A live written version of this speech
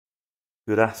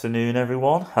Good afternoon,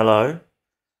 everyone. Hello.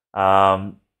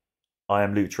 Um, I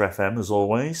am Lucha FM as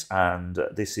always, and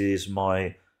this is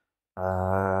my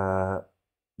uh,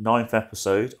 ninth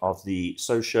episode of the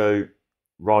Sochaux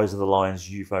Rise of the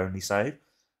Lions Youth Only save.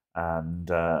 And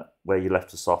where you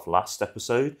left us off last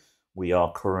episode, we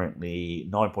are currently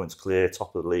 9 points clear,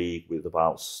 top of the league, with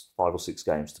about 5 or 6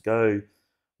 games to go.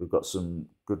 We've got some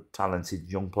good,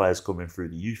 talented young players coming through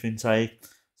the youth intake,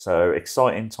 so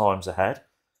exciting times ahead.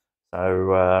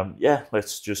 So yeah,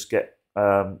 let's just get.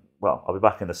 Well, I'll be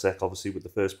back in a sec, obviously, with the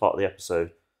first part of the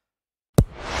episode.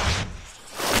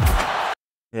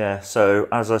 Yeah. So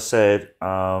as I said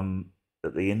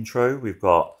at the intro, we've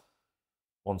got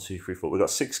one, two, three, four. We've got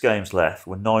 6 games left.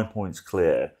 We're 9 points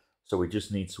clear, so we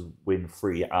just need to win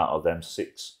 3 out of them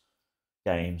 6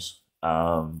 games.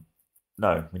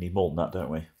 No, we need more than that, don't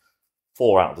we?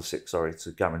 4 out of the 6, sorry,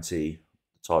 to guarantee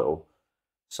the title.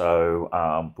 So,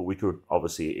 but we could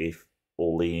obviously, if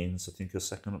Orleans, I think, are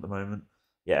second at the moment.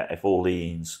 Yeah, if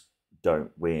Orleans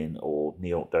don't win or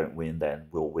Neil don't win, then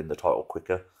we'll win the title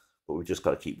quicker. But we just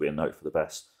got to keep winning, hope for the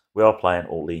best. We are playing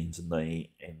Orleans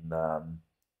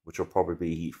which will probably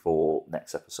be for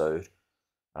next episode.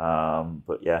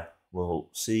 But yeah, we'll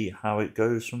see how it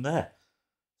goes from there.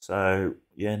 So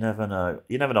you never know.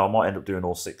 You never know. I might end up doing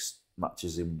all 6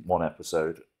 matches in one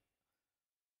episode.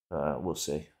 We'll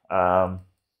see.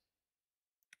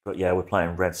 But yeah, we're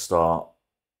playing Red Star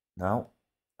now,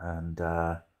 and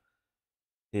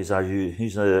here's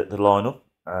the lineup.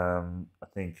 I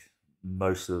think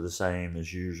most of the same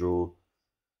as usual.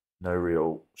 No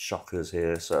real shockers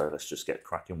here, so let's just get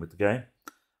cracking with the game.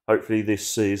 Hopefully,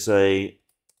 this is a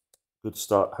good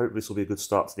start. Hopefully, this will be a good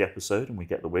start to the episode, and we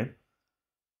get the win.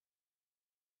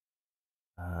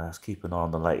 Let's keep an eye on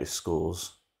the latest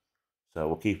scores. So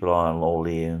we'll keep an eye on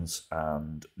Orleans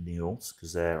and Niort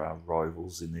because they're our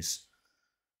rivals in this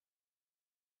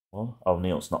one. Oh,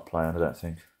 Niort's not playing, I don't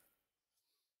think.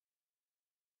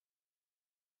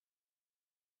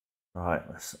 Right,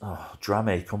 let's. Oh,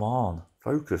 Dramé, come on,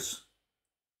 focus.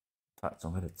 In fact,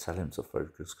 I'm going to tell him to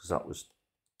focus because that was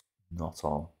not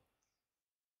on.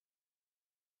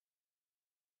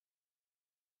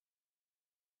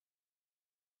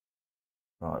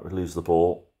 Right, we lose the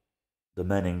ball. The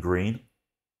men in green,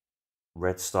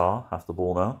 Red Star, have the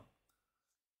ball now.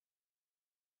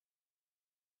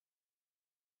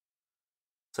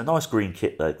 It's a nice green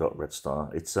kit they've got, Red Star.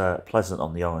 It's pleasant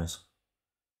on the eyes.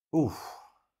 Oof.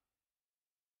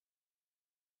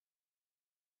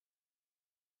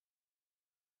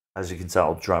 As you can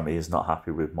tell, Dramé is not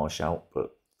happy with my shout,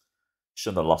 but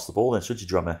shouldn't have lost the ball then, should you,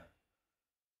 Dramé?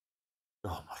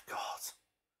 Oh my god.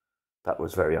 That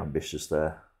was very ambitious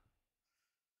there.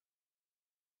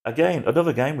 Again,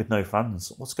 another game with no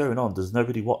fans. What's going on? Does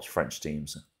nobody watch French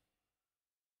teams?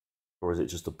 Or is it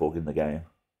just a bug in the game?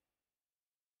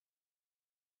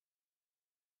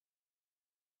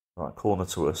 Right, corner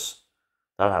to us.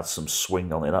 That had some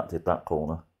swing on it, that did, that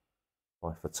corner.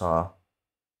 By Fatah.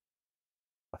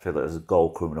 I feel like there's a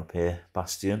goal coming up here.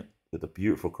 Bastion with a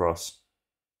beautiful cross.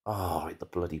 Oh, hit the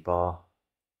bloody bar.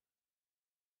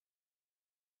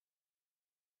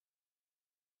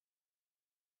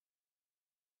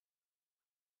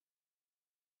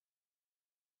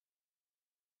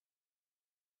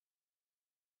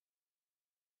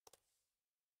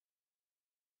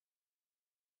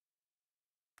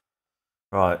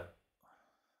 Right,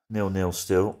 0-0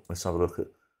 still. Let's have a look at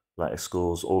latest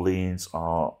scores. Orleans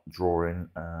are drawing.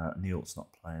 Niort's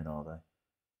not playing, are they?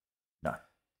 No.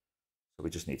 So we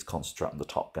just need to concentrate on the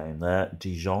top game there.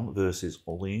 Dijon versus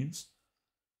Orleans.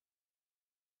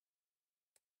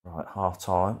 Right, half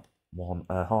time.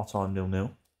 Half time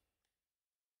 0-0.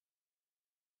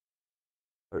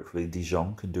 Hopefully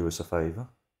Dijon can do us a favour.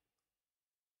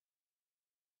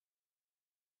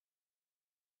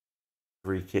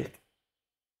 Free kick.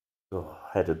 Oh,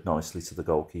 headed nicely to the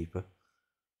goalkeeper.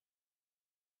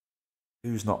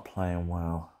 Who's not playing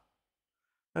well?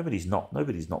 Nobody's not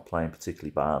playing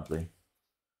particularly badly.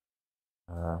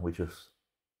 We just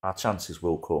our chances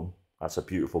will come. That's a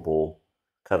beautiful ball.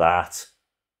 Look at that.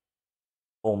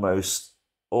 Almost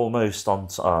on.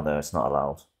 Oh no, it's not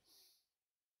allowed.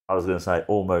 I was going to say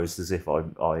almost as if I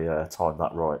timed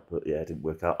that right, but yeah, it didn't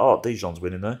work out. Oh, Dijon's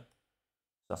winning though.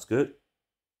 That's good.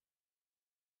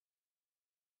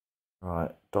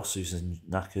 Right, Dossu's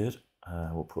knackered.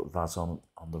 We'll put Vaz on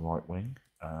the right wing,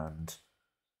 and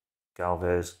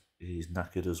Galvez is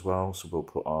knackered as well, so we'll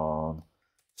put on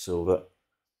Silva.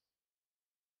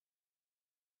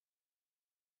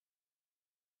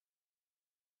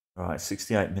 Right,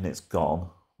 68 minutes gone.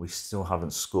 We still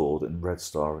haven't scored, and Red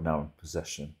Star are now in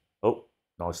possession. Oh,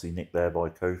 nicely nicked there by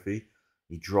Kofi,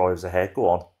 He drives ahead. Go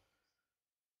on.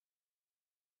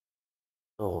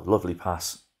 Oh, lovely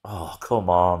pass. Oh, come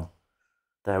on.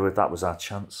 That was our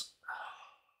chance.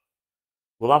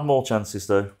 We'll have more chances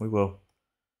though. We will.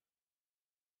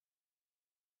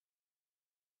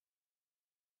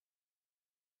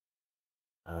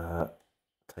 Uh,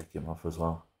 Take him off as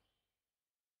well.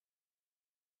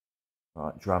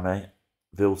 Right, Drame,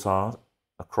 Viltard,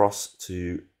 across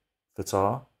to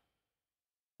Fatar.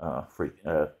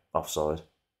 Offside.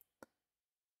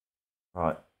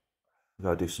 Right, we've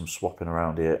got to do some swapping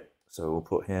around here. So we'll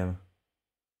put him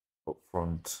up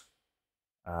front,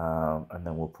 and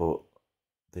then we'll put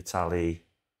Vitali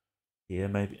here,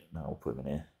 maybe. No, we'll put him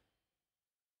in here.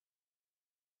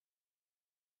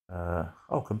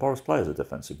 Oh, can Boris play as a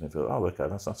defensive midfielder? Oh, okay,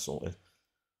 that's sorted.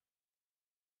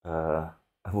 And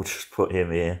we'll just put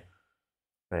him here.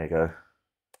 There you go.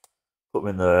 Put him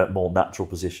in the more natural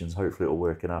positions. Hopefully, it'll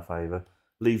work in our favour.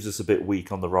 Leaves us a bit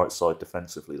weak on the right side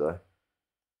defensively, though.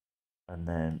 And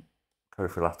then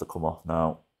Kofi will have to come off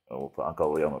now. And we'll put our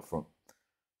goalie on up front.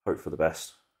 Hope for the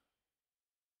best.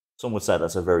 Some would say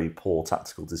that's a very poor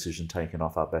tactical decision taking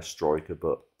off our best striker,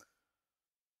 but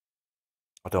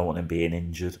I don't want him being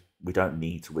injured. We don't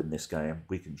need to win this game.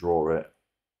 We can draw it.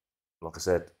 Like I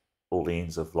said, all the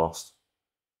Ians have lost.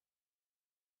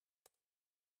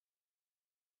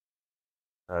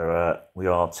 So we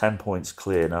are 10 points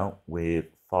clear now with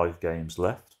 5 games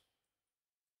left.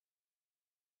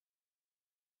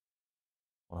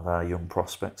 One of our young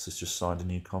prospects has just signed a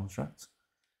new contract.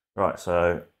 Right,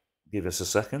 so give us a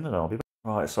second and I'll be back.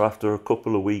 Right, so after a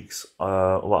couple of weeks,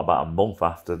 about a month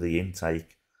after the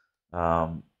intake,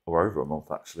 or over a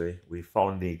month actually, we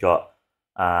finally got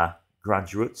our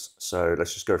graduates. So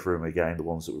let's just go through them again, the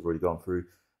ones that we've already gone through.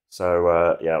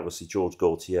 So yeah, obviously George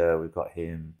Gaultier, we've got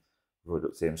him. We've already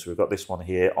looked at him. So we've got this one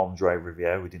here, Andre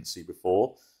Riviere, we didn't see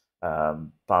before.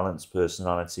 Balanced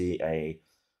personality, a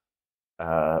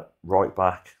right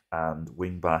back and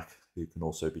wing back who can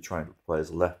also be trained to play as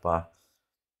a left back.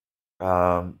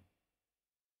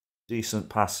 Decent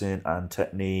passing and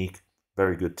technique,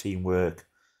 very good teamwork,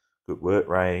 good work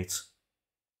rate,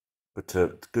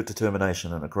 good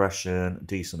determination and aggression,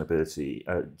 decent ability,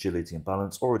 agility and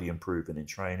balance, already improving in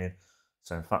training.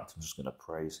 So in fact, I'm just going to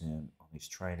praise him on his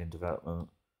training development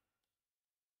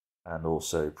and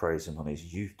also praise him on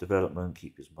his youth development,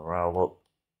 keep his morale up.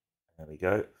 There we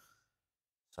go.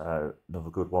 So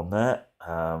another good one there.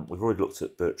 We've already looked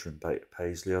at Bertrand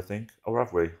Paisley, I think. Or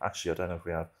have we? Actually, I don't know if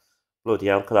we have. Bloody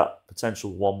hell, look at that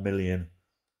potential 1 million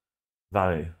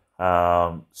value.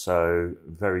 So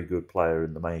very good player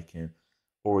in the making,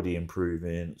 already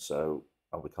improving. So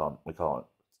we can't.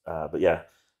 But yeah,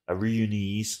 a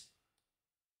Reunies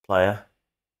player.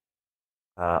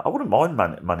 I wouldn't mind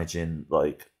managing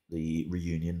like the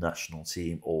Reunion national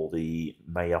team or the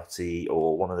Mayotte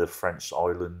or one of the French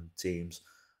island teams,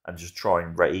 and just try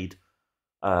and raid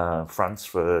France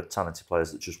for talented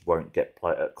players that just won't get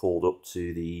called up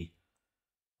to the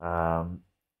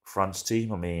France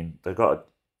team. I mean, they've got a.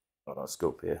 Oh, let's go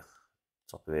up here,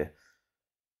 top of here.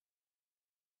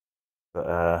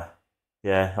 But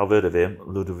yeah, I've heard of him.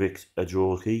 Ludovic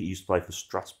Ajorki. He used to play for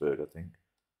Strasbourg, I think.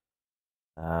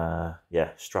 Yeah,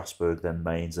 Strasbourg, then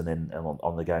Mainz, and then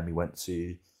on the game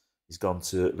he's gone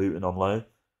to Luton on loan.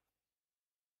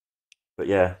 But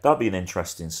yeah, that'd be an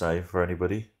interesting save for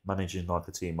anybody managing like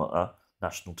a team like that,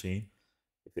 national team.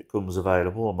 If it comes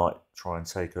available, I might try and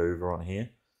take over on here.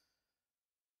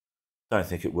 Don't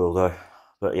think it will though.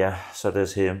 But yeah, so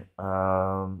there's him.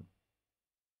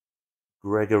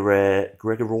 Gregor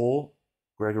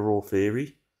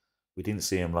Theory. We didn't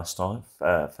see him last time.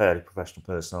 Fairly professional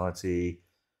personality,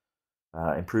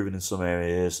 improving in some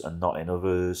areas and not in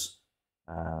others.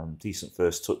 Decent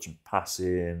first touch and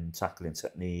passing, tackling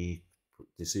technique,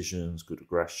 decisions, good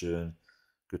aggression,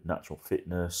 good natural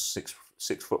fitness.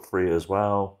 6'3" as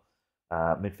well.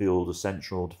 Midfielder,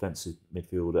 central defensive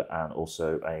midfielder, and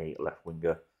also a left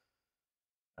winger.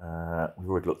 We've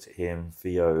already looked at him.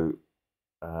 Theo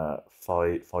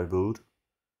Fiboud.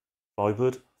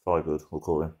 Fiboud, we'll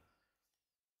call him.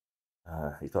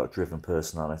 He's got a driven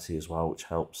personality as well, which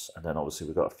helps. And then obviously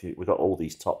we've got all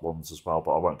these top ones as well,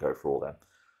 but I won't go for all them.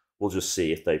 We'll just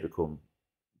see if they become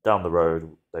down the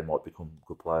road. They might become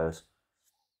good players.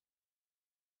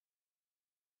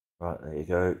 Right, there you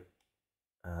go.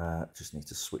 Just need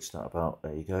to switch that about.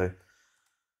 There you go.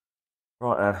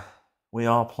 Right then, we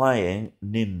are playing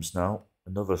Nims now.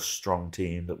 Another strong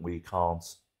team that we can't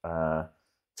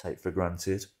take for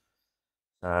granted.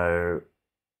 So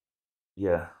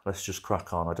yeah, let's just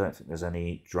crack on. I don't think there's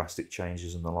any drastic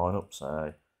changes in the lineup,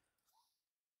 so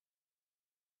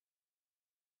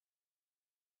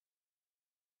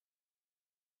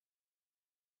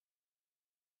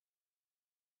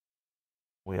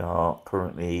We are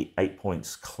currently 8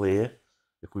 points clear.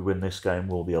 If we win this game,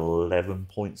 we'll be 11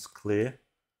 points clear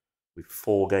with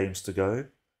 4 games to go.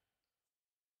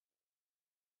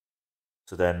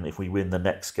 So then if we win the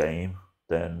next game,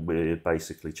 then we're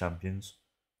basically champions,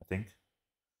 I think.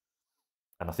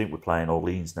 And I think we're playing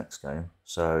Orleans next game.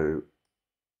 So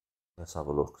let's have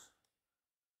a look.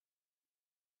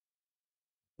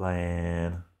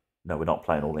 Playing... No, we're not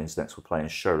playing Orleans next. We're playing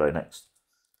Sochaux next.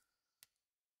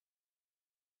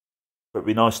 But it'd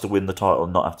be nice to win the title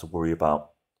and not have to worry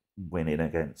about winning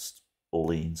against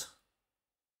Orleans.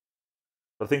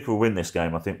 But I think if we win this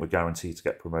game, I think we're guaranteed to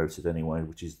get promoted anyway,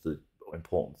 which is the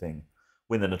important thing.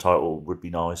 Winning the title would be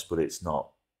nice, but it's not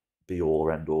be all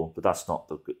or end all. But that's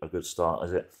not a good start,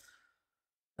 is it?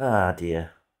 Ah,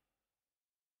 dear.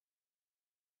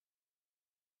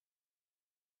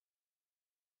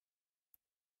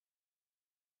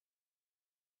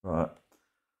 Right.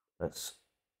 Let's...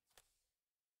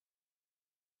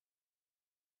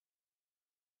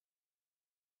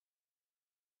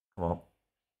 Come on.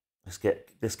 Let's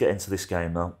get into this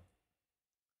game now.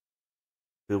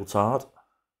 Built hard.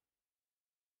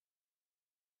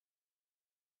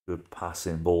 Good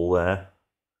passing ball there.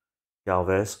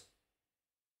 Galvez.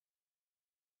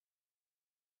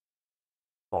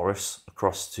 Boris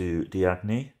across to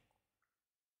Diagne.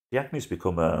 Diagne's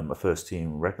become a first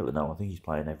team regular now. I think he's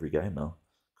playing every game now.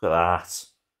 Look at that.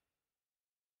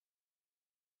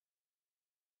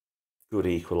 Good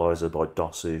equaliser by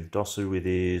Dosu. Dosu with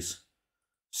his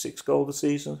 6th goal of the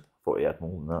season. I thought he had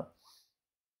more than that.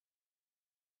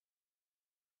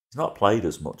 He's not played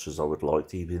as much as I would like.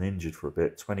 He's been injured for a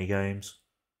bit. 20 games.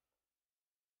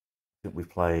 I think we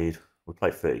played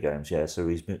 30 games, yeah. So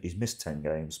he's missed 10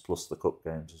 games plus the cup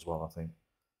games as well, I think.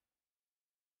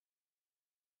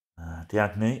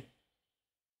 Diagne,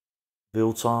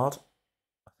 Viltard.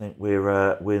 I think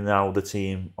we're now the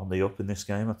team on the up in this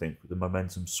game. I think the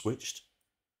momentum switched.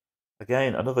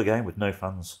 Again, another game with no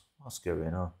fans. What's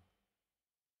going on?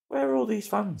 Where are all these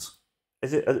fans?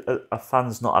 Is it are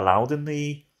fans not allowed in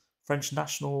the French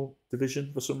national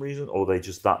division for some reason, or are they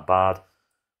just that bad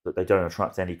that they don't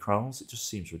attract any crowds? It just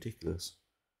seems ridiculous.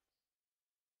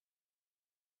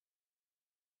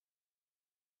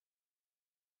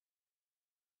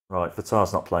 Right,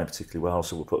 Vatar's not playing particularly well,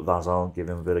 so we'll put Vaz on, give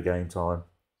him a bit of game time.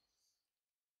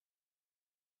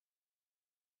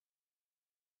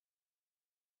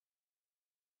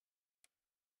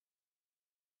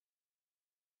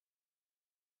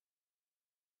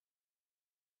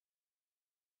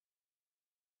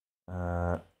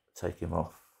 Take him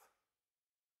off.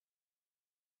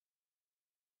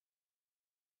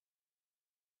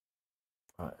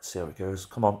 Right, let's see how it goes.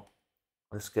 Come on,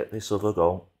 let's get this other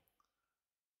goal.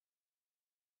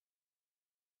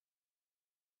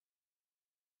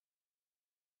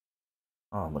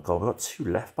 Oh my god, we've got 2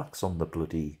 left backs on the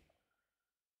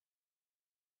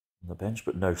bench,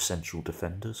 but no central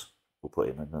defenders. We'll put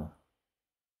him in there.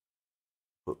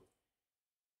 Put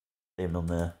him on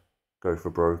there. Go for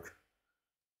broke.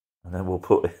 And then we'll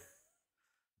put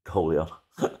goalie on.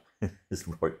 His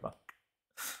right back.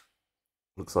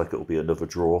 Looks like it'll be another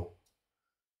draw.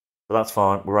 But that's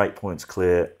fine. We're 8 points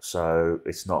clear, so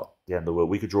it's not the end of the world.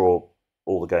 We could draw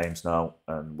all the games now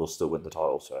and we'll still win the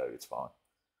title, so it's fine.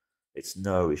 It's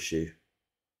no issue.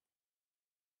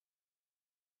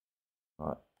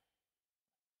 Right.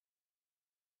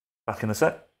 Back in a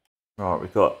sec. Right,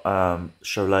 we've got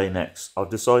Cholet next. I've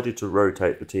decided to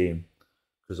rotate the team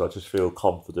because I just feel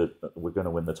confident that we're going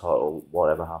to win the title,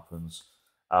 whatever happens.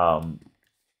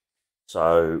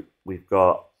 So we've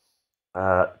got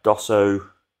Dosso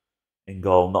in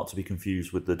goal, not to be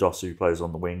confused with the Dosso who plays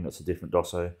on the wing. That's a different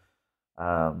Dosso.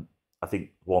 I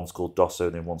think one's called Dosso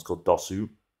and then one's called Dosu.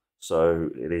 So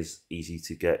it is easy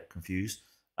to get confused.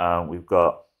 We've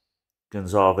got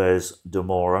Gonzalez de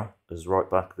Mora as right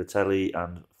back, Vitelli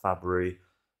and Fabri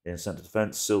in centre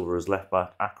defence, Silva as left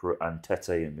back, Accra and Tete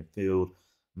in midfield,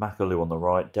 Makalu on the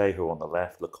right, Dehu on the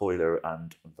left, Lecoiler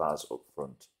and Vaz up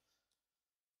front.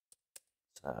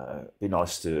 So it'd be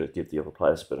nice to give the other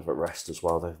players a bit of a rest as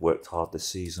well. They've worked hard this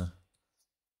season.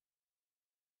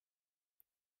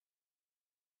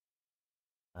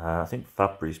 I think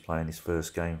Fabri's playing his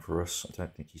first game for us. I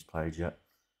don't think he's played yet.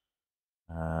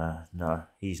 No,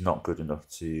 he's not good enough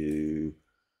to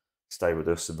stay with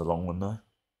us in the long run though.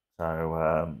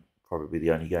 So probably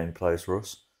the only game he plays for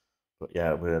us. But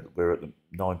yeah, we're at the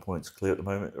 9 points clear at the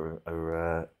moment.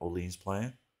 Are Orleans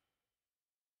playing?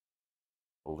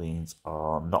 Orleans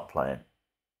are not playing.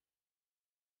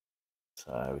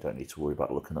 So we don't need to worry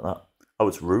about looking at that. Oh,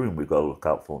 it's Ruin we've got to look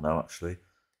out for now actually.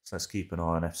 So let's keep an eye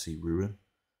on FC Ruin.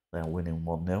 They're winning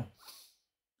 1-0.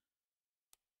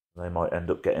 They might end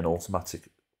up getting automatic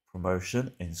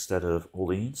promotion instead of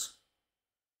Orleans.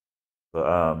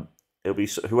 But it'll be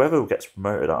whoever gets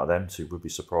promoted out of them two would be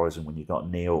surprising when you got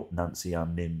Neil, Nancy,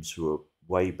 and Nims who are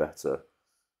way better,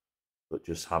 but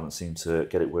just haven't seemed to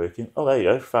get it working. Oh, there you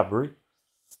go, Fabry.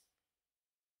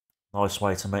 Nice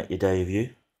way to make your debut.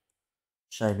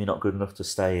 Shame you're not good enough to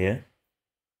stay here.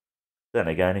 Then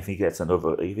again, if he gets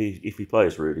another, if he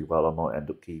plays really well, I might end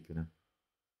up keeping him.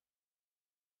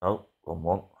 Oh,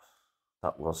 1-1.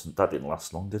 That didn't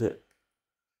last long, did it?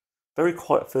 Very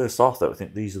quiet first half though. I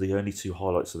think these are the only two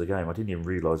highlights of the game. I didn't even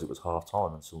realise it was half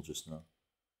time until just now.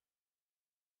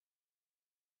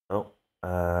 Oh,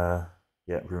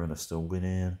 yeah, Ruin are still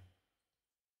winning.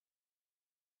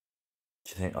 Do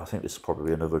you think? I think this is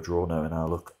probably another draw now. In our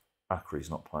look, Acre's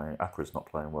not playing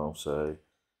well. So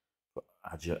put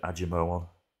Ajimo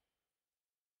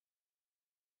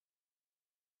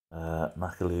on.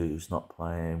 Makalu's not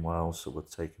playing well, so we'll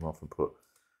take him off and put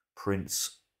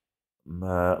Prince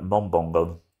Mombong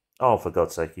on. Oh, for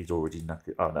God's sake, he's already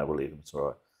knackered. Oh no, we'll leave him. It's all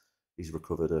right. He's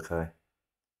recovered. Okay.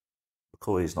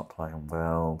 McCoy's not playing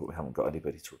well, but we haven't got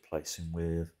anybody to replace him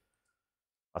with.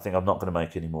 I think I'm not going to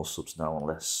make any more subs now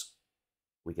unless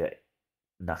we get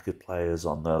knackered players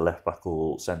on the left back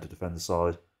or centre defender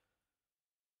side.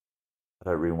 I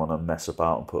don't really want to mess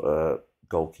about and put a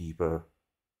goalkeeper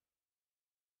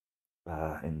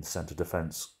in centre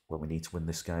defence when we need to win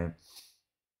this game.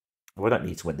 We don't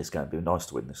need to win this game, it'd be nice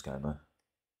to win this game though.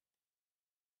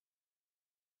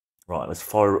 Right, let's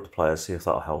fire up the players, see if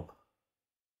that'll help.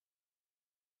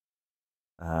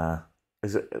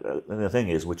 The thing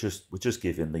is, we're just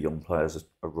giving the young players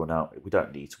a run out. We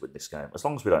don't need to win this game as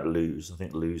long as we don't lose. I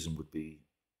think losing would be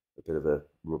a bit of a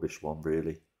rubbish one,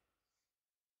 really.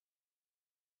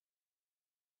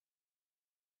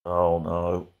 Oh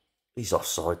no, he's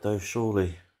offside though,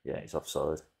 surely. Yeah, he's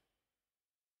offside.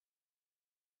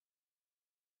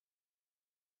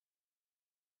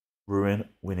 Ruin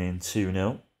winning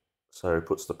 2-0, so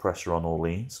puts the pressure on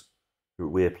Orleans, who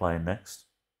we're playing next.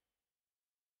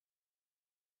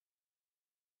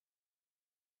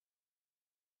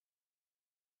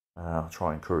 I'll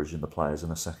try encouraging the players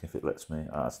in a second if it lets me.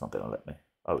 It's not going to let me.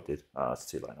 Oh, it did. It's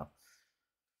too late now.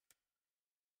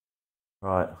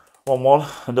 Right,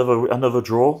 1-1. Another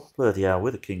draw. Bloody hell,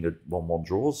 we're the king of 1-1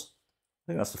 draws.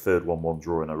 I think that's the third 1-1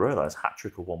 draw in a row. That's hat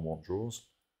trick of 1-1 draws.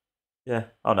 Yeah.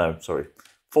 Oh no, sorry.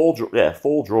 Four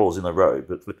draws in a row,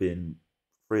 but flipping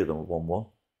 3 of them were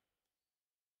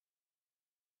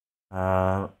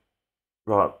 1-1.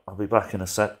 Right, I'll be back in a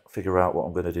sec. Figure out what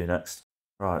I'm going to do next.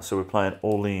 Right, so we're playing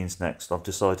Orleans next. I've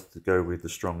decided to go with the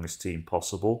strongest team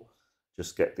possible.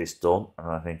 Just get this done,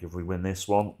 and I think if we win this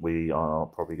one, we are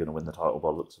probably going to win the title by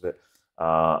the looks of it.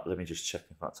 Let me just check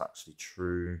if that's actually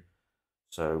true.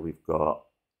 So we've got...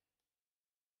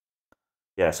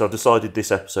 Yeah, so I've decided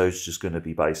this episode is just going to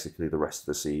be basically the rest of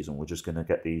the season. We're just going to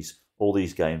get all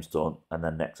these games done, and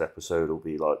then next episode will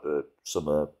be like the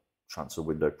summer transfer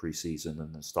window pre-season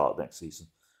and then start next season.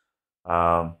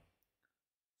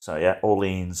 So yeah,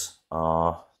 Orleans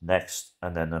are next,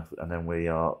 and then we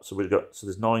are. So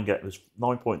there's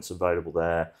 9 points available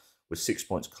there. With 6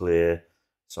 points clear.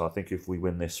 So I think if we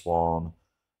win this one,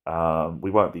 we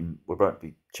won't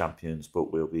be champions,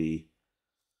 but we'll be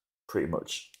pretty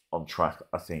much on track.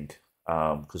 I think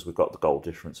because we've got the goal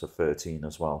difference of 13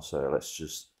 as well. So let's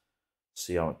just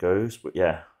see how it goes. But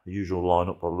yeah, the usual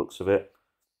lineup by the looks of it.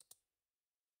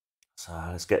 So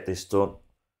let's get this done.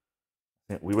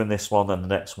 If we win this one and the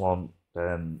next one,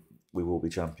 then we will be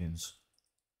champions.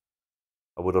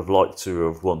 I would have liked to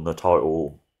have won the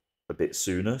title a bit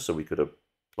sooner, so we could have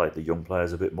played the young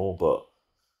players a bit more, but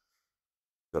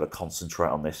got to concentrate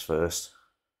on this first.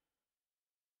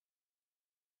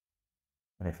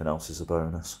 Anything else is a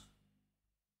bonus.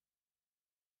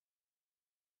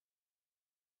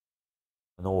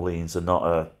 And Orleans are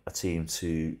not a team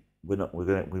to... We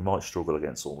might struggle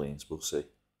against Orleans, we'll see.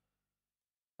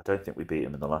 I don't think we beat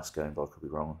him in the last game, but I could be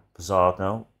wrong. Pizarro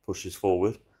now pushes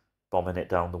forward, bombing it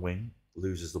down the wing.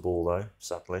 Loses the ball though,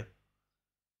 sadly.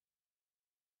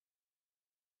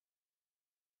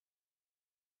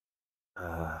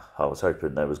 I was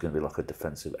hoping there was going to be like a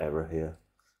defensive error here.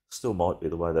 Still might be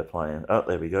the way they're playing. Oh,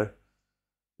 there we go.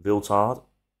 Viltard.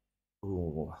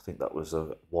 Oh, I think that was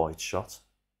a wide shot.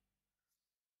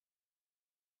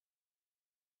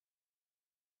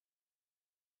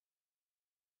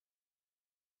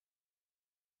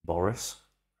 Boris.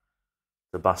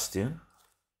 Sebastian.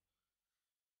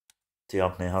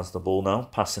 Diagne has the ball now,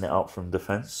 passing it out from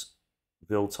defence.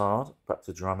 Viltard, back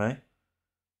to Drame.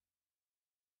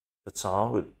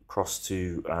 Patar with cross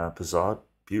to Pizard.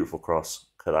 Beautiful cross.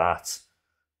 Look at that.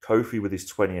 Kofi with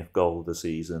his 20th goal of the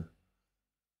season.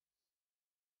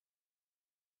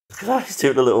 Look at that, he's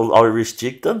doing a little Irish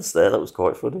jig dance there. That was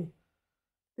quite funny.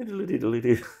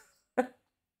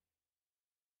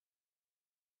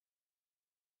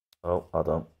 Oh, I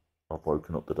don't. I've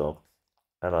woken up the dog.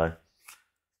 Hello.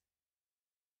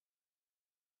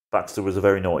 Baxter was a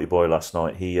very naughty boy last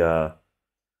night. He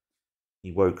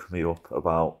woke me up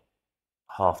about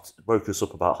woke us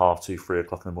up about 2:30, 3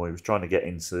 o'clock in the morning. He was trying to get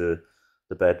into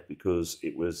the bed because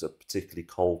it was a particularly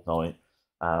cold night,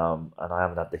 and I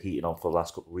haven't had the heating on for the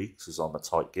last couple of weeks because I'm a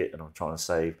tight git and I'm trying to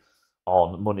save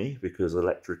on money because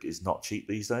electric is not cheap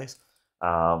these days.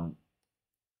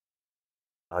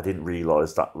 I didn't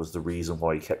realise that was the reason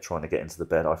why he kept trying to get into the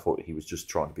bed. I thought he was just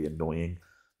trying to be annoying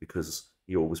because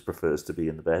he always prefers to be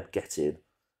in the bed. Get in,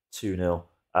 2-0.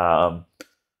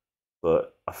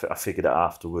 But I figured it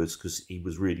afterwards because he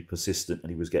was really persistent and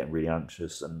he was getting really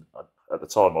anxious. And at the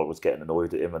time, I was getting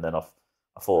annoyed at him. And then I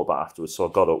thought about it afterwards. So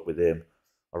I got up with him.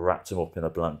 I wrapped him up in a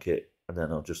blanket. And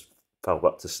then I just fell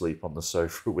back to sleep on the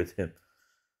sofa with him.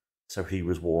 So he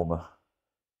was warmer.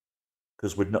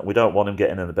 Because we don't want him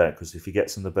getting in the bed. Because if he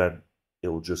gets in the bed,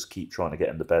 he'll just keep trying to get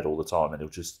in the bed all the time. And he'll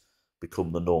just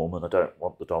become the norm. And I don't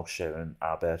want the dog sharing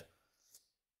our bed.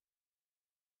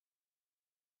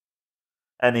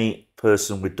 Any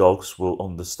person with dogs will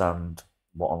understand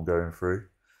what I'm going through.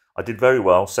 I did very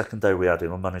well. Second day we had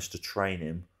him, I managed to train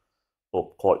him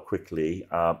up quite quickly.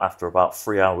 After about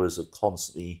 3 hours of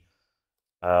constantly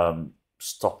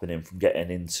stopping him from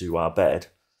getting into our bed,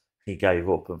 he gave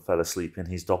up and fell asleep in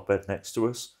his dog bed next to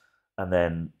us. And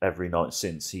then every night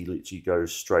since, he literally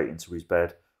goes straight into his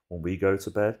bed when we go to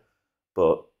bed.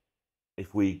 But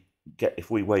if we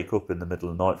wake up in the middle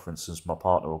of the night, for instance, my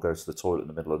partner will go to the toilet in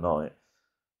the middle of the night.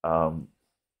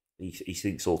 He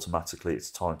thinks automatically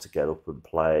it's time to get up and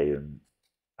play and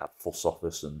have fuss off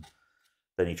us, and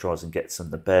then he tries and gets in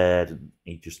the bed, and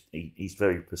he's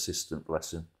very persistent,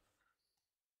 bless him.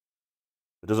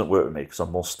 It doesn't work with me because I'm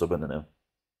more stubborn than him.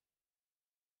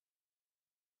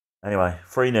 Anyway,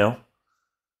 3-0.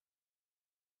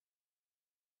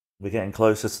 We're getting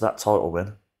closer to that title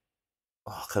win.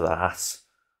 Oh, look at that.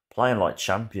 Playing like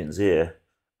champions here.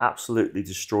 Absolutely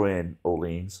destroying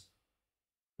Orleans,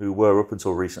 who were up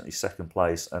until recently second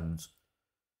place and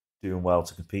doing well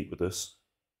to compete with us.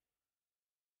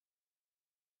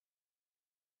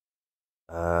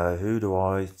 Who do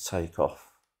I take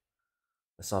off?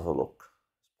 Let's have a look.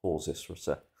 Let's pause this for a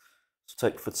sec. Let's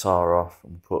take Fatah off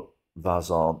and put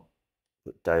Vaz on.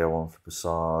 Put Deo on for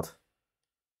Broussard.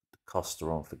 Costa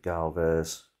on for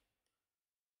Galvez.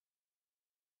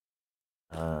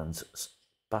 And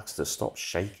Baxter, stop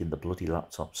shaking the bloody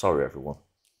laptop. Sorry, everyone.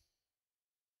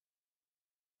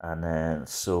 And then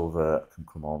Silver can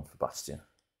come on for Bastion.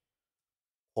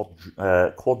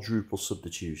 Quadruple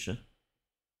substitution.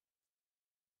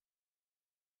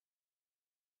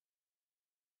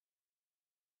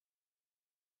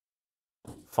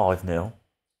 $5-0.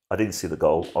 I didn't see the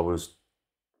goal. I was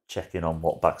checking on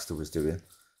what Baxter was doing.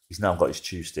 He's now got his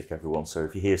chew stick, everyone. So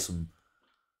if you hear some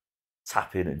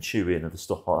tapping and chewing and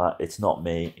stuff like that, it's not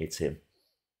me, it's him.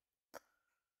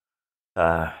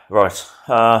 Right.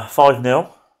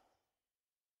 5-0.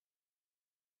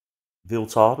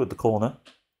 Viltard with the corner.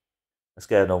 Let's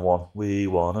get another one. We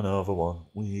want another one.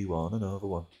 We want another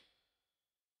one.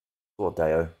 Poor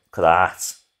Deo. Look at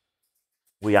that.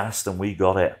 We asked and we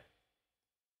got it.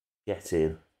 Get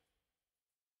in.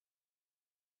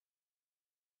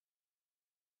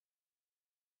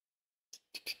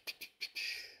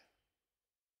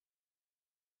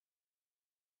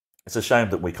 It's a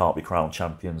shame that we can't be crowned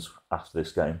champions after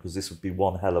this game, because this would be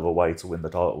one hell of a way to win the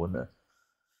title, wouldn't it?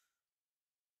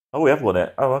 Oh, we have won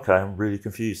it. Oh, okay. I'm really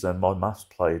confused then. My maths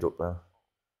played up there.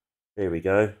 Here we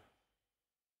go.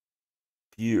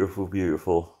 Beautiful,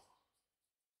 beautiful.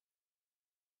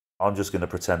 I'm just going to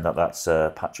pretend that that's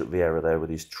Patrick Vieira there with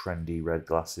his trendy red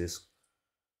glasses.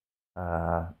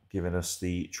 Giving us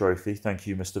the trophy. Thank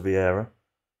you, Mr. Vieira.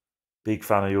 Big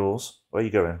fan of yours. Where are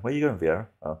you going? Where are you going, Vieira?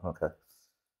 Oh, okay.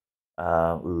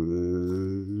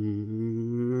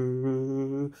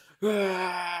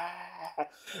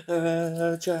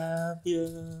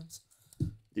 Champions.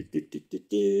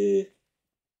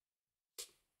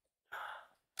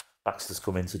 Baxter's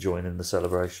come in to join in the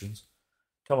celebrations.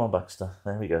 Come on, Baxter.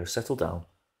 There we go. Settle down.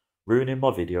 Ruining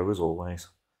my video as always.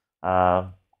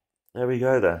 There we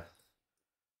go then.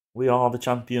 We are the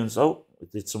champions. Oh,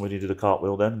 did somebody do the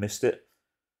cartwheel then? Missed it.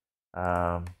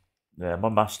 Yeah, my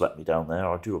maths let me down there.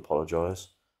 I do apologise.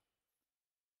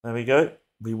 There we go.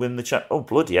 We win the chat. Oh,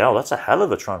 bloody hell. That's a hell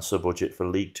of a transfer budget for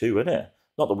League 2, isn't it?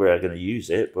 Not that we're going to use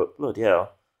it, but bloody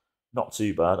hell. Not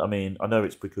too bad. I mean, I know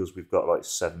it's because we've got like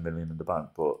 7 million in the bank,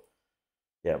 but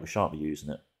yeah, we shan't be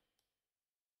using it.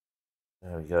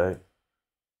 There we go.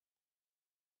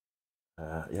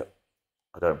 Yep.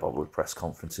 I don't bother with press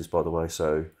conferences, by the way.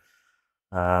 So,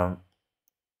 right,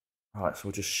 so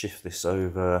we'll just shift this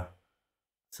over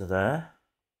to there.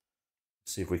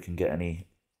 See if we can get any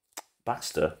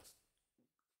Baxter.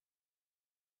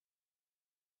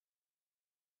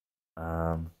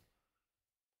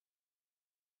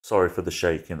 Sorry for the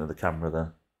shaking of the camera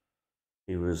there.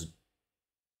 He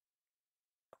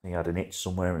had an itch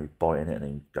somewhere and he was biting it and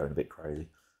he was going a bit crazy.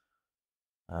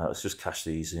 Let's just cash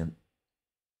these in.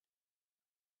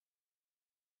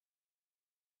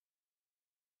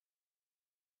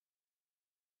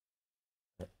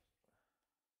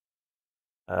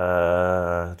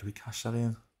 Do we cash that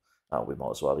in? Oh, we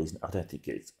might as well. I don't think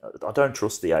it's. I don't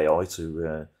trust the AI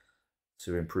to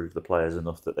improve the players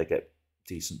enough that they get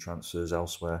decent transfers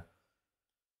elsewhere.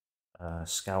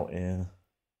 Scouting.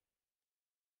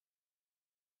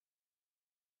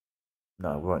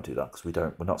 No, we won't do that because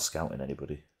we're not scouting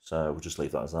anybody. So we'll just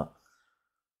leave that as that.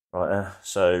 Right.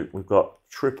 So we've got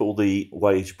triple the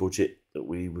wage budget that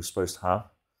we were supposed to have.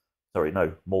 Sorry,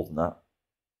 no, more than that.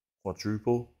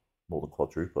 Quadruple, more than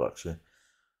quadruple actually.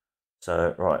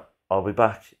 So right, I'll be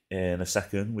back in a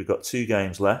second. We've got 2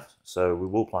 games left, so we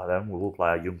will play them. We will play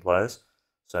our young players.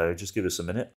 So just give us a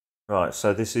minute. Right,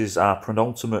 so this is our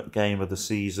penultimate game of the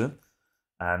season,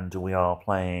 and we are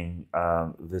playing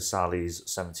Visalis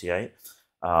 78.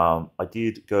 I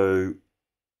did go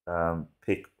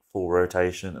pick full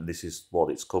rotation, and this is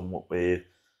what it's come up with.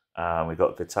 We've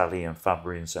got Vitali and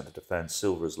Fabri in centre defence,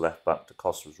 Silva as left back, Da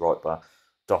Costa as right back,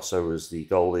 Dosso as the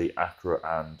goalie, Accra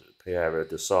and Pierre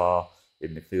Dessar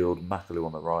in the field, Makalu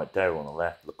on the right, Dare on the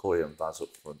left, Lakoya and Vaz up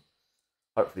front.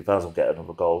 Hopefully Vaz will get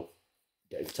another goal,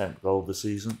 get his 10th goal of the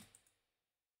season.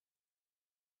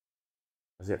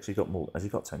 Has he actually got more? Has he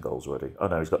got 10 goals already? Oh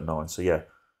no, he's got 9. So yeah,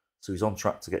 so he's on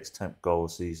track to get his 10th goal of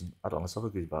the season. I don't know, let's have a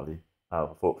good value. Oh,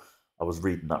 I thought I was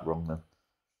reading that wrong then.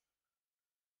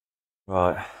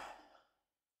 Right.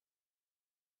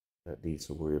 Don't need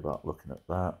to worry about looking at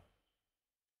that.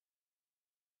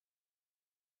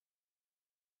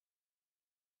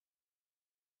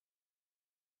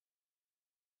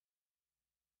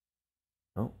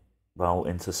 Oh, well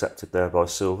intercepted there by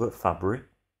Silva. Fabry.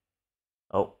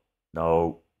 Oh,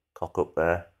 no. Cock up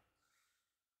there.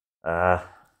 That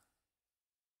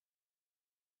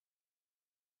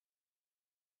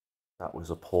was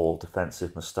a poor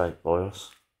defensive mistake by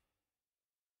us.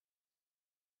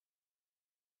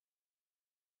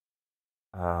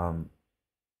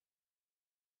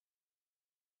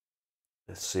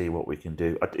 Let's see what we can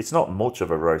do. It's not much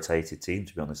of a rotated team,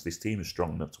 to be honest. This team is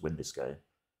strong enough to win this game.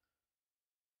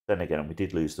 Then again, we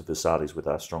did lose the Versailles with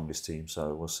our strongest team,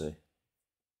 so we'll see.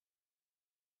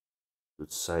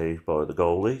 Good save by the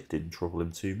goalie. Didn't trouble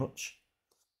him too much.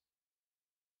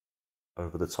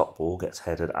 Over the top ball, gets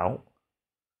headed out.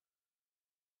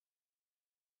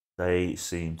 They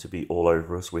seem to be all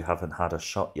over us. We haven't had a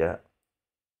shot yet.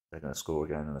 They're going to score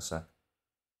again in a sec.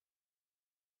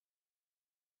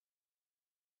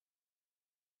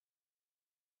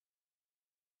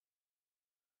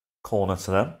 Corner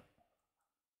to them.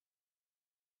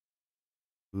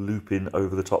 Looping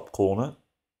over the top corner.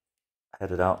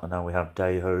 Headed out, and now we have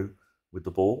Deho with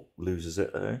the ball. Loses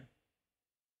it though.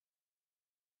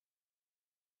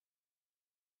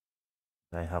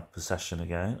 They have possession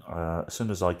again. As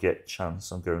soon as I get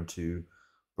chance, I'm going to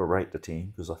berate the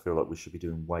team because I feel like we should be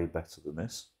doing way better than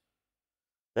this.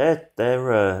 They're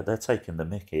taking the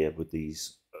mick here with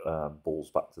these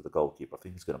balls back to the goalkeeper. I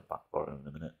think he's going to backfire in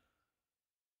a minute.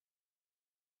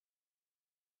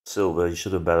 Silva, you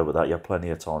should have done better with that. You had plenty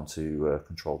of time to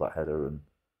control that header and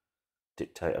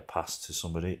dictate a pass to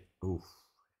somebody. Oof.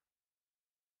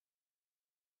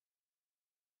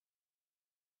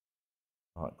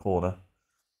 Right, corner.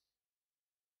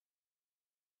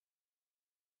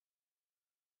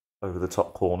 Over the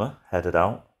top corner, headed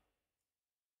out.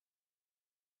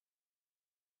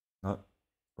 No.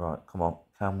 Right, come on.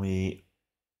 Can we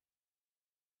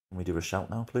do a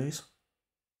shout now, please?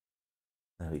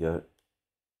 There we go.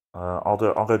 I'll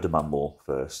go demand more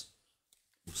first.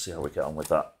 We'll see how we get on with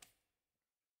that.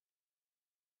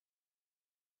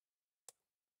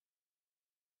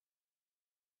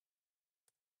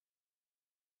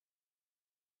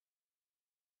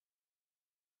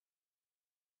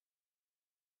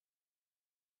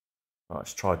 Right,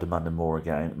 let's try demanding more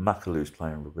again. Makalu's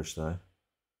playing rubbish though.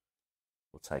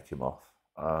 We'll take him off.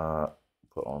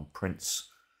 Put on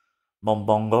Prince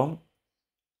Mombongon.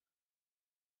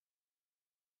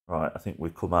 Right, I think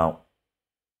we've come out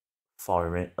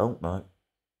firing. Oh no,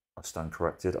 I stand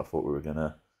corrected. I thought we were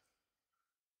gonna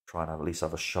try and at least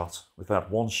have a shot. We've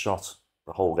had one shot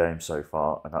the whole game so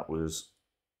far, and that was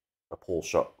a poor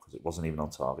shot because it wasn't even on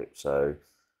target. So,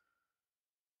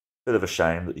 bit of a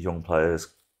shame that the young players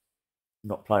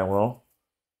not playing well.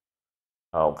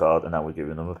 Oh god, and now we're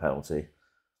giving them a penalty.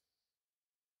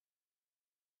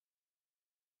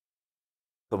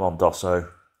 Come on, Dosso,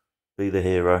 be the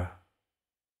hero.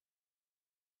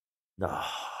 No,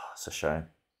 it's a shame.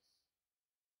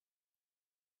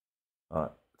 All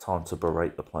right, time to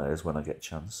berate the players when I get a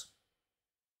chance.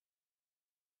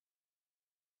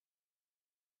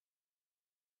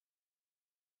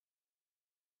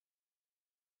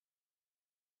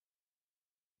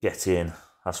 Get in.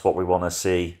 That's what we want to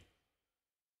see.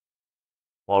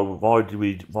 Why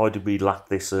did we lack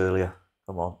this earlier?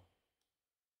 Come on.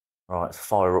 Right, let's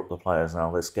fire up the players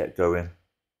now. Let's get going.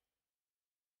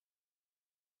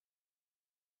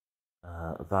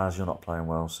 Vaz, you're not playing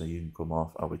well, so you can come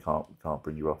off. Oh, we can't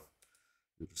bring you off.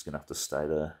 You're just gonna have to stay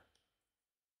there.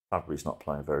 Fabry's not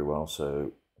playing very well,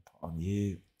 so on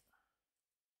you.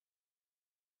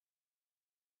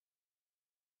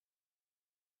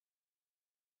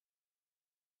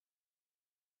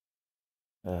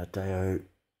 Deo,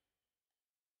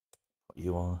 what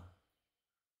you on?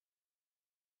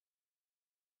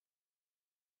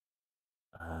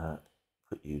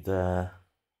 Put you there.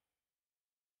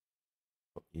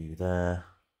 Put you there.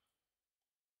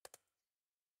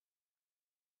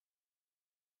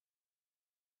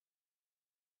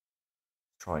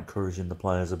 Try encouraging the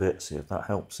players a bit, see if that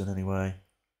helps in any way.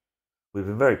 We've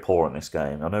been very poor in this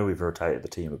game. I know we've rotated the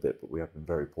team a bit, but we have been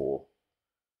very poor.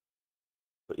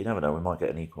 But you never know, we might get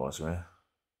an equaliser here.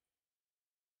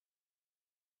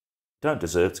 Don't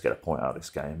deserve to get a point out of this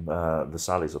game. The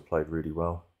Sallies have played really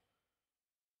well.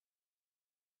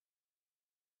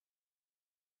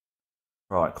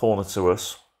 Right, corner to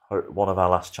us. One of our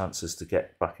last chances to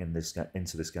get back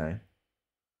into this game.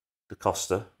 Da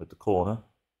Costa with the corner.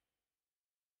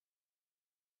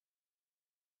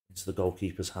 Into the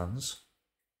goalkeeper's hands.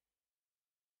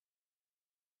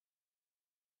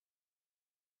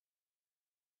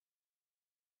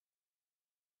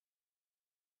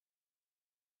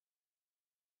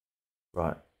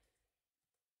 Right.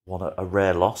 A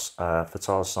rare loss.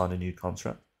 Fatah's signed a new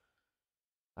contract.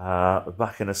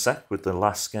 Back in a sec with the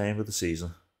last game of the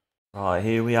season. Right,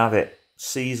 here we have it.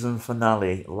 Season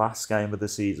finale, last game of the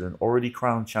season. Already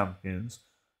crowned champions,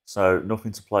 so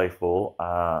nothing to play for.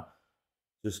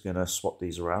 Just gonna swap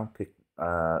these around, pick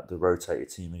the rotated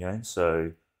team again.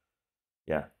 So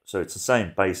yeah, so it's the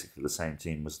same, basically the same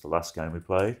team as the last game we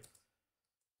played.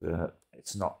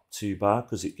 It's not too bad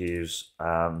because it gives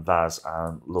Vaz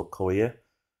and Lukoya.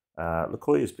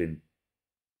 Lukoya's been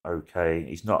okay.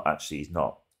 He's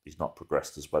not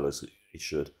progressed as well as he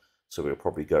should. So he'll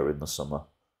probably go in the summer.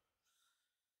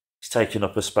 He's taken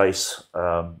up a space.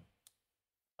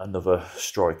 Another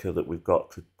striker that we've got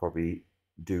could probably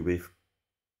do with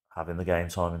having the game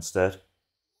time instead.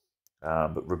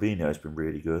 But Robinho's been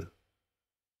really good.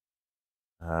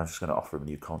 I'm just going to offer him a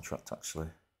new contract actually.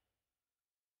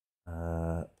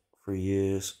 3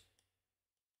 years.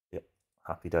 Yep,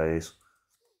 happy days.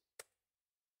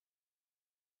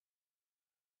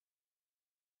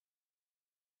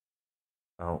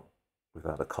 Oh, we've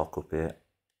had a cock up here.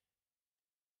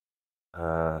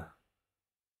 Hold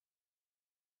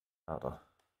on.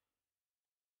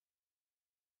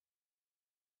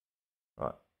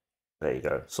 Right, there you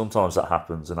go. Sometimes that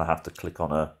happens, and I have to click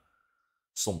on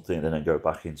something and then go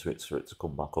back into it for it to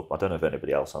come back up. I don't know if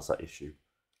anybody else has that issue.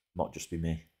 Might just be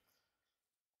me.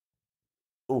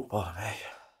 Oh, pardon me.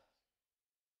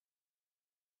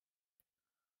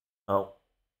 Oh,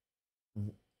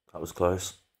 that was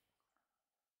close.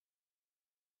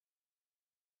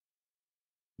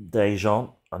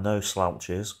 Dejan are no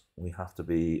slouches. We have to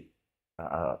be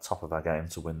at top of our game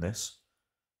to win this.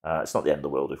 It's not the end of the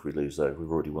world if we lose, though.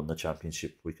 We've already won the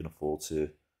championship. We can afford to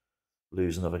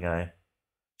lose another game.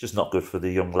 Just not good for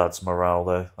the young lads' morale,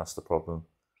 though. That's the problem.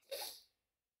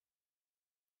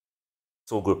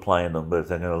 It's all good playing them, but if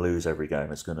they're going to lose every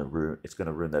game, it's going to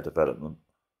ruin their development.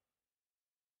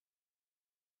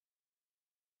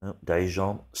 Oh,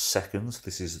 Dejan seconds.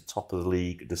 This is the top of the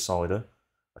league decider.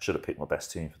 I should have picked my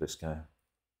best team for this game.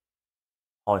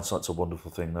 Hindsight's a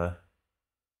wonderful thing, though.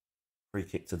 Free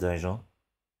kick to Dejan.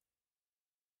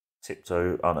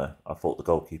 Tiptoe. Oh no, I thought the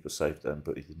goalkeeper saved them,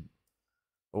 but he didn't.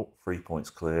 Oh, 3 points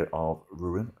clear of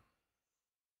Ruin.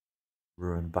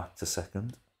 Ruin back to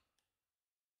second.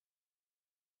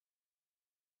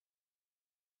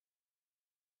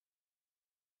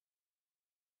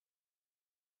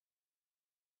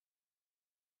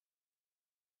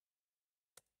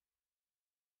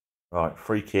 Right,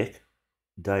 free kick.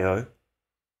 Deo.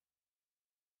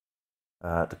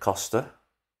 Da Costa.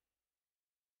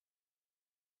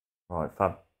 Right,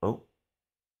 Fab. Oh,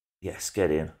 yes,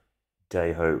 get in.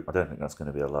 Deho. I don't think that's going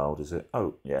to be allowed, is it?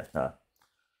 Oh, yeah, no.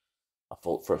 I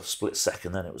thought for a split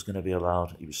second then it was going to be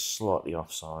allowed. He was slightly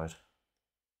offside.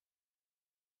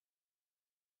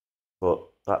 But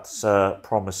that's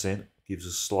promising. Gives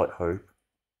us slight hope.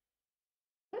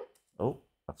 Oh,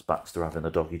 that's Baxter having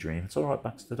a doggy dream. It's all right,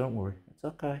 Baxter. Don't worry. It's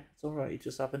okay. It's all right. You're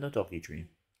just having a doggy dream.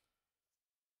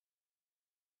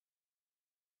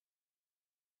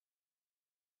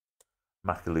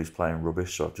 Makalu's playing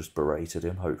rubbish, so I've just berated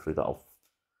him. Hopefully that'll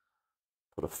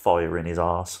put a fire in his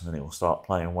arse and he'll start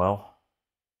playing well.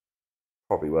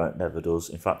 Probably won't. Never does.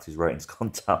 In fact, his rating's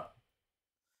gone down.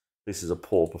 This is a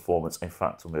poor performance. In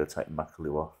fact, I'm going to take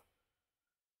Makalu off.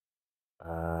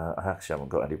 I actually haven't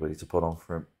got anybody to put on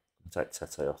for him. I'll take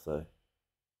Tete off though.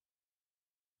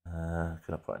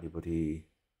 Can I put anybody?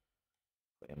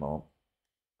 Put him on.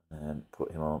 And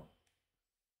put him on.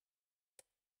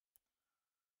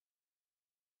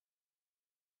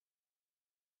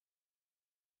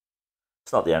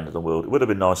 It's not the end of the world. It would have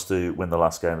been nice to win the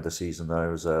last game of the season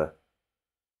though,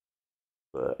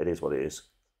 but it is what it is.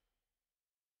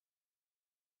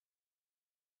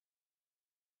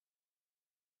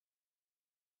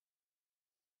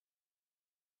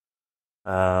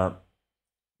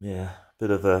 Yeah,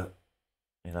 bit of a,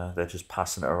 they're just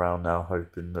passing it around now,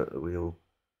 hoping that we'll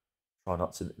try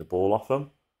not to nick the ball off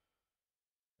them.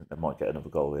 I think they might get another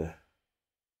goal here.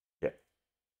 Yeah.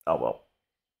 Oh well.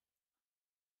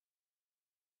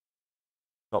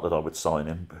 Not that I would sign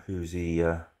him, but who's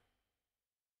the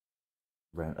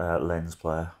Lens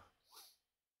player?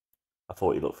 I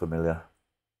thought he looked familiar.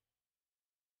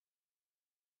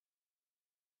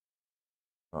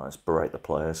 Right, let's berate the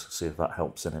players, see if that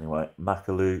helps in any way.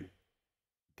 Makalu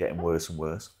getting worse and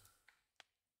worse.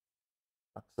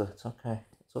 It's okay.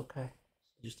 It's okay.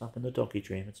 Just having a doggy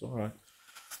dream. It's all right.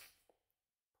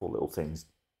 Poor little thing's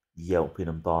yelping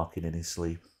and barking in his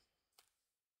sleep.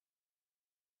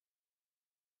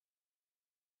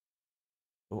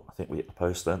 Oh, I think we hit the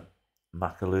post then.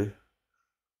 Makalu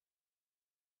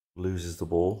loses the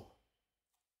ball.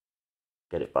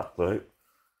 Get it back though.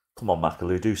 Come on,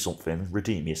 Makalu, do something.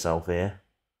 Redeem yourself here.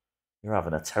 You're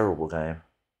having a terrible game.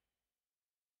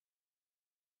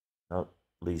 No,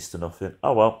 leads to nothing.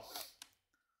 Oh well.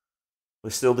 We're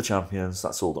still the champions.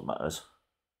 That's all that matters.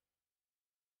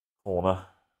 Corner.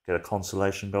 Get a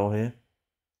consolation goal here.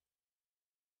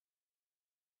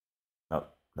 No,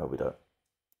 no, we don't.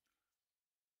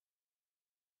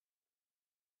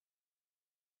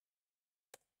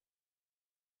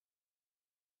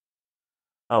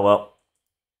 Oh well.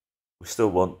 We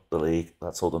still won the league.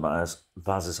 That's all that matters.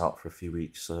 Vaz is out for a few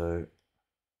weeks, so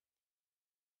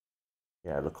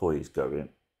yeah, Lakoi's going.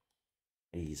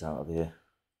 He's out of here.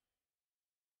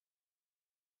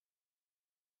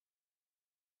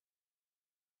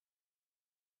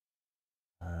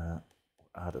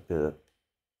 Add a bit of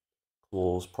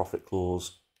clause, profit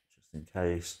clause, just in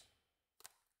case.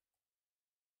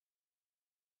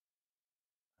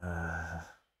 No,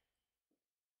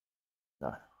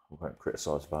 we won't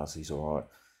criticise Vaz. He's all right.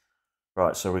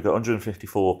 Right, so we got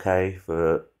 154k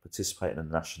for participating in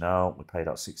the National. We paid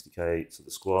out 60k to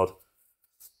the squad.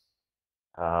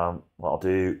 What I'll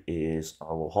do is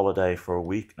I will holiday for a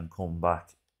week and come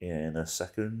back in a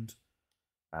second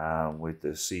with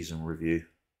the season review.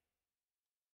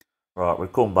 Right,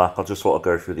 we've come back. I just want to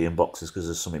go through the inboxes because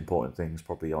there's some important things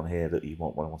probably on here that you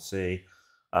might want to see.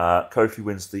 Kofi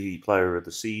wins the player of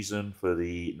the season for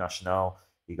the National.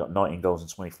 He got 19 goals in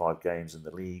 25 games in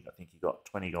the league. I think he got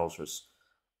 20 goals for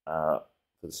the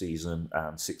season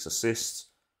and 6 assists.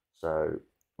 So,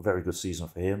 a very good season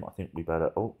for him. I think we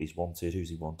better. Oh, he's wanted. Who's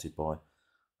he wanted by?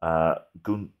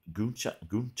 Gunchap.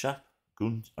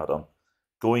 I don't.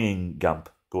 Going Gamp.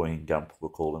 We'll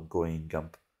call him Going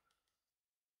Gamp.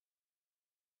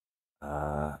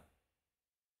 We'll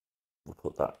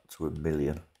put that to 1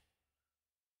 million.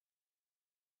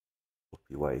 Up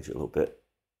your wage a little bit.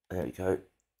 There you go.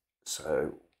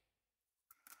 So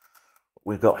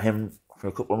we've got him for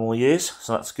a couple more years,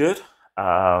 so that's good.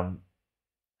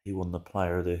 He won the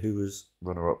player of the who was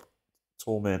runner-up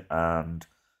Torment and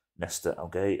Nesta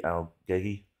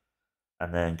Algegi.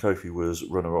 And then Kofi was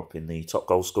runner-up in the top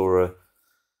goal scorer.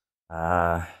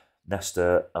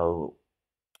 Nesta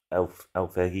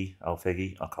Alfegi.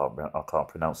 I can't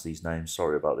pronounce these names.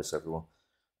 Sorry about this, everyone.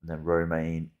 And then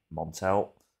Romain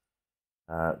Montel.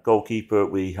 Goalkeeper,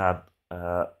 we had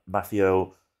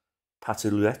Maffio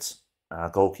Pataluet,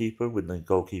 goalkeeper, with the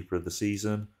goalkeeper of the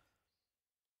season.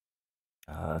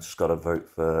 Just got to vote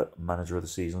for manager of the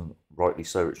season. Rightly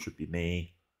so, it should be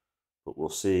me, but we'll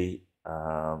see.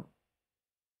 I'll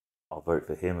vote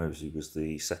for him as he was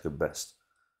the second best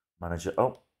manager.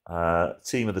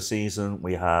 Team of the season,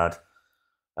 we had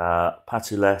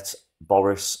Patilet,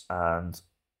 Boris, and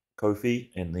Kofi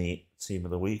in the team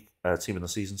of the week, team of the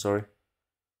season. Sorry.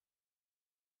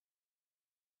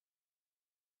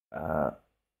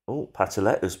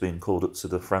 Patilet has been called up to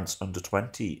the France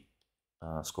under-20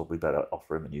 squad. We better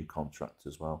offer him a new contract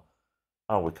as well.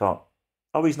 Oh, we can't.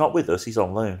 Oh, he's not with us. He's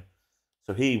on loan,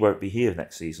 so he won't be here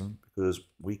next season because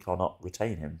we cannot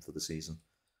retain him for the season.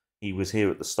 He was here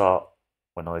at the start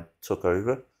when I took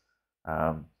over.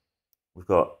 We've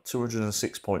got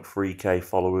 206.3k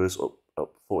followers,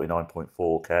 up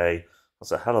 49.4k.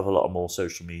 That's a hell of a lot of more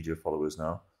social media followers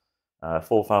now.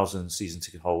 4,000 season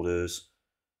ticket holders.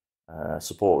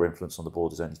 Supporter influence on the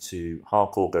board is only 2.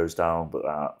 Hardcore goes down, but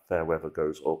fair weather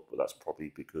goes up. But that's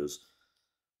probably because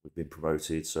we've been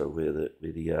promoted, so we're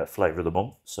the flavour of the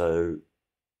month. So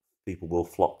people will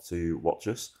flock to watch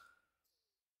us.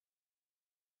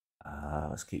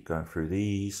 Let's keep going through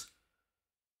these.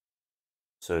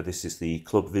 So this is the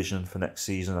club vision for next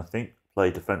season, I think.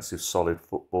 Play defensive, solid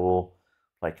football.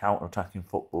 Play counter-attacking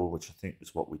football, which I think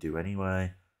is what we do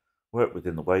anyway. Work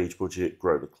within the wage budget.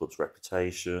 Grow the club's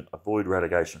reputation. Avoid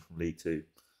relegation from League Two.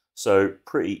 So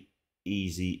pretty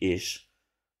easy-ish.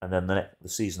 And then the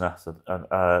season after,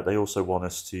 they also want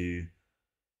us to.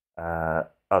 The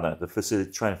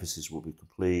training facilities will be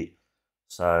complete.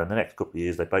 So in the next couple of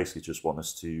years, they basically just want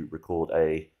us to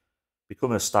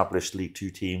become an established League Two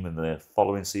team in the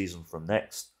following season from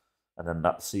next, and then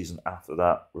that season after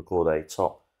that, record a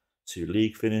top 2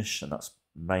 league finish, and that's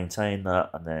maintain that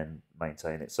and then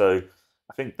maintain it. So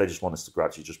I think they just want us to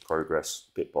gradually just progress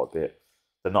bit by bit.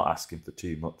 They're not asking for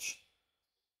too much.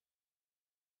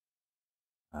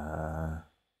 Offer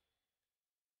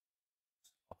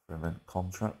event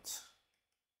contract.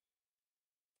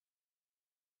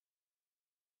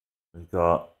 We've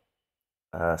got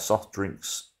soft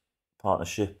drinks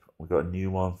partnership. We've got a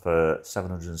new one for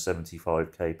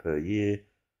 775k per year,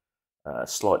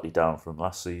 slightly down from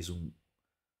last season.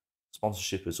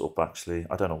 Sponsorship is up actually.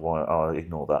 I don't know why. I'll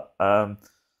ignore that.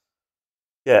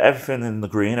 Yeah, everything in the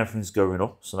green, everything's going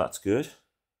up, so that's good.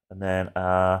 And then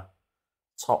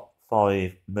top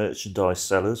 5 merchandise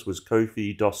sellers was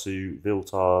Kofi, Dosu,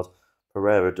 Viltard,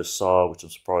 Pereira de Sar, which I'm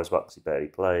surprised about because he barely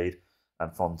played,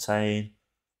 and Fontaine.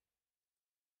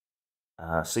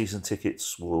 Season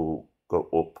tickets will go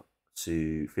up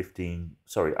to 15.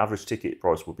 Sorry, average ticket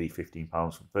price will be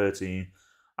 £15 from 13.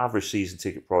 Average season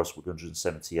ticket price will be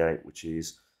 178, which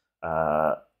is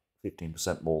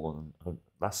 15% more than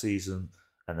last season.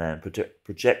 And then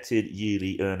projected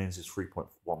yearly earnings is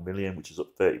 3.1 million, which is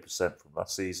up 30% from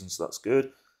last season, so that's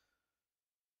good.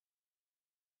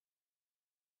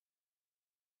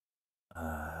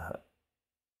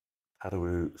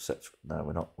 No,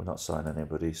 we're not signing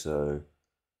anybody. So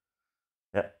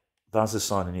yeah, Vaz has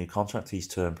signed a new contract. He's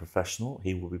turned professional.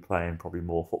 He will be playing probably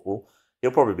more football.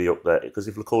 He'll probably be up there because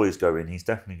if LaCoy is going, he's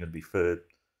definitely going to be third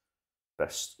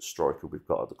best striker we've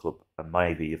got at the club, and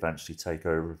maybe eventually take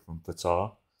over from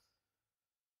Qatar.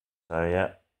 So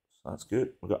yeah, that's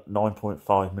good. We've got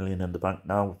 9.5 million in the bank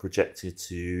now. We're projected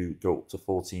to go up to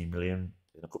 14 million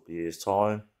in a couple of years'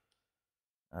 time.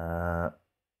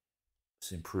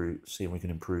 See if we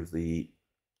can improve the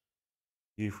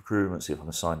youth recruitment, see if I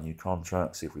can sign new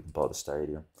contracts, see if we can buy the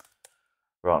stadium.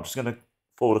 Right, I'm just going to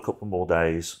forward a couple more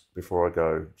days before I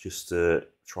go, just to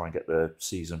try and get the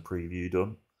season preview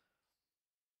done.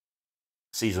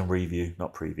 Season review,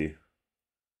 not preview.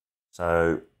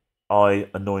 So I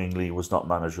annoyingly was not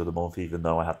manager of the month, even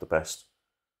though I had the best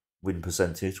win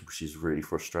percentage, which is really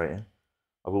frustrating.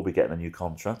 I will be getting a new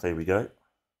contract. There we go.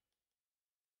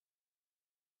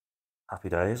 Happy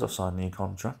days. I've signed a new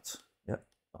contract. Yep,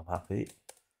 I'm happy.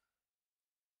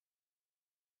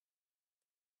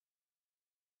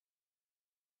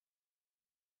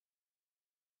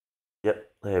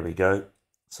 Yep, there we go.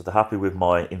 So they're happy with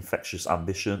my infectious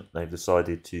ambition. They've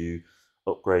decided to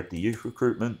upgrade the youth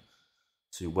recruitment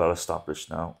to well established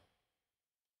now.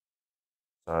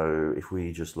 So if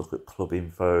we just look at club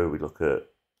info, we look at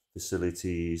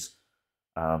facilities.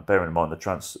 Bearing in mind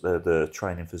the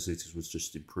training facilities was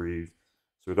just improved.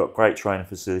 So we've got great training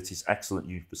facilities, excellent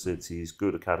youth facilities,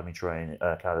 good academy training,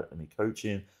 academy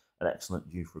coaching, and excellent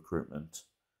youth recruitment.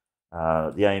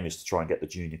 The aim is to try and get the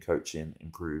junior coaching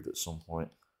improved at some point.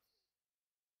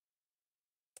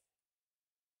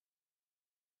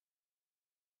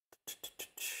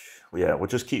 Yeah, we'll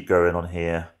just keep going on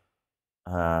here.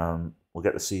 we'll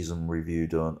get the season review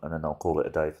done, and then I'll call it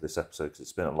a day for this episode because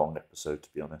it's been a long episode, to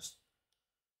be honest.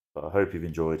 But I hope you've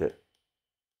enjoyed it.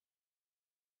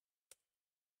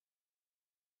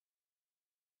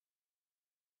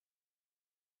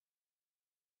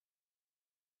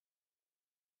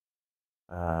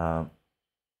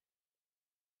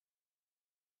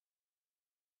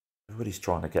 Everybody's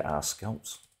trying to get our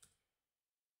scalps.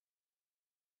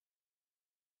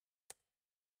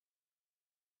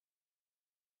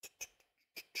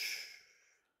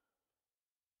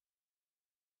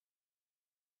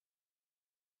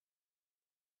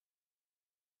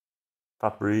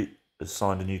 Fabry has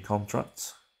signed a new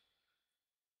contract.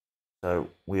 So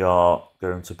we are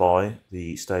going to buy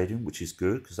the stadium, which is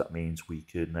good because that means we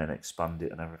can then expand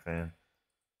it and everything.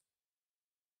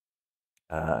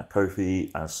 Kofi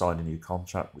has signed a new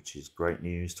contract, which is great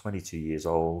news. 22 years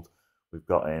old. We've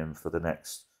got him for the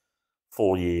next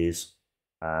 4 years,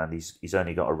 and he's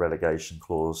only got a relegation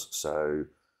clause, so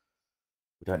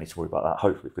we don't need to worry about that.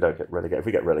 Hopefully, if we don't get relegated, if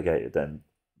we get relegated, then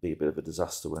it'll be a bit of a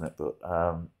disaster, won't it? But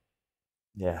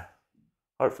yeah,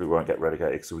 hopefully we won't get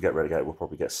relegated, because if we get relegated, we'll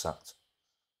probably get sacked.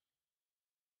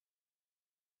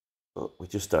 But we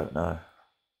just don't know.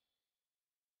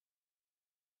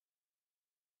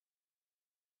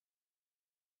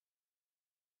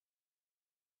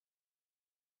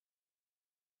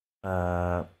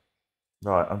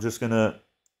 Right, I'm just going to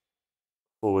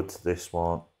forward to this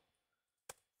one,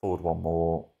 forward one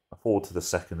more, forward to the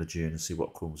 2nd of June and see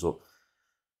what comes up.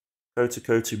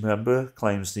 Kota member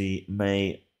claims the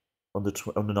May under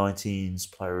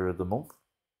 19s player of the month.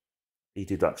 He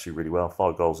did actually really well,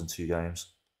 5 goals in 2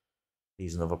 games.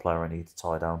 He's another player I need to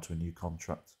tie down to a new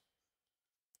contract.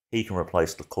 He can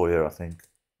replace Lakoya, I think,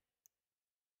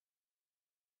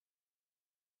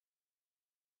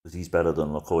 because he's better than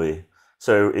Lakoya.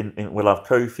 So we'll have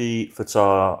Kofi,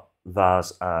 Fatah,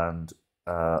 Vaz, and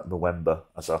Mwemba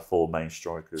as our 4 main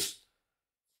strikers.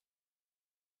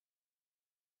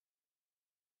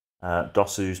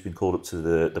 Dosu's been called up to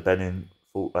the Benin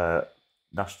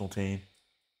national team.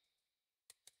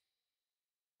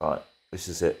 Right, this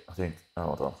is it, I think. Oh,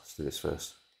 hold on, let's do this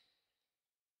first.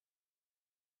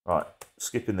 Right,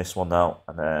 skipping this one now,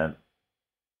 and then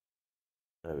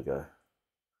there we go.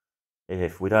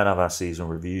 If we don't have our season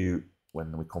review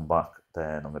when we come back,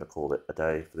 then I'm going to call it a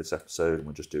day for this episode, and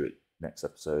we'll just do it next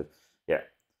episode. Yeah.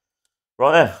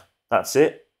 Right then, that's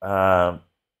it.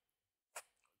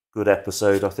 Good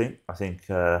episode, I think. I think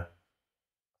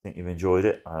you've enjoyed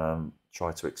it.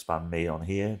 Try to expand me on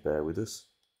here. Bear with us.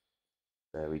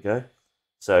 There we go.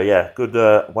 So yeah, good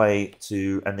way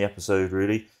to end the episode,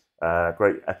 really.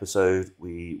 Great episode.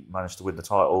 We managed to win the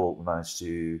title. We managed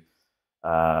to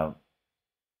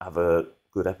have a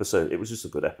good episode. It was just a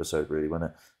good episode, really,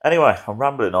 wasn't it? Anyway, I'm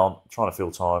rambling on, trying to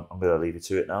fill time. I'm going to leave you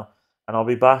to it now. And I'll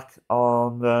be back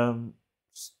on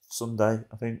Sunday,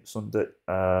 I think. Sunday.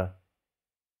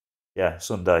 Yeah,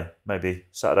 Sunday. Maybe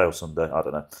Saturday or Sunday. I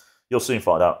don't know. You'll soon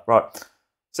find out. Right.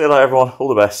 See you later, everyone. All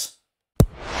the best.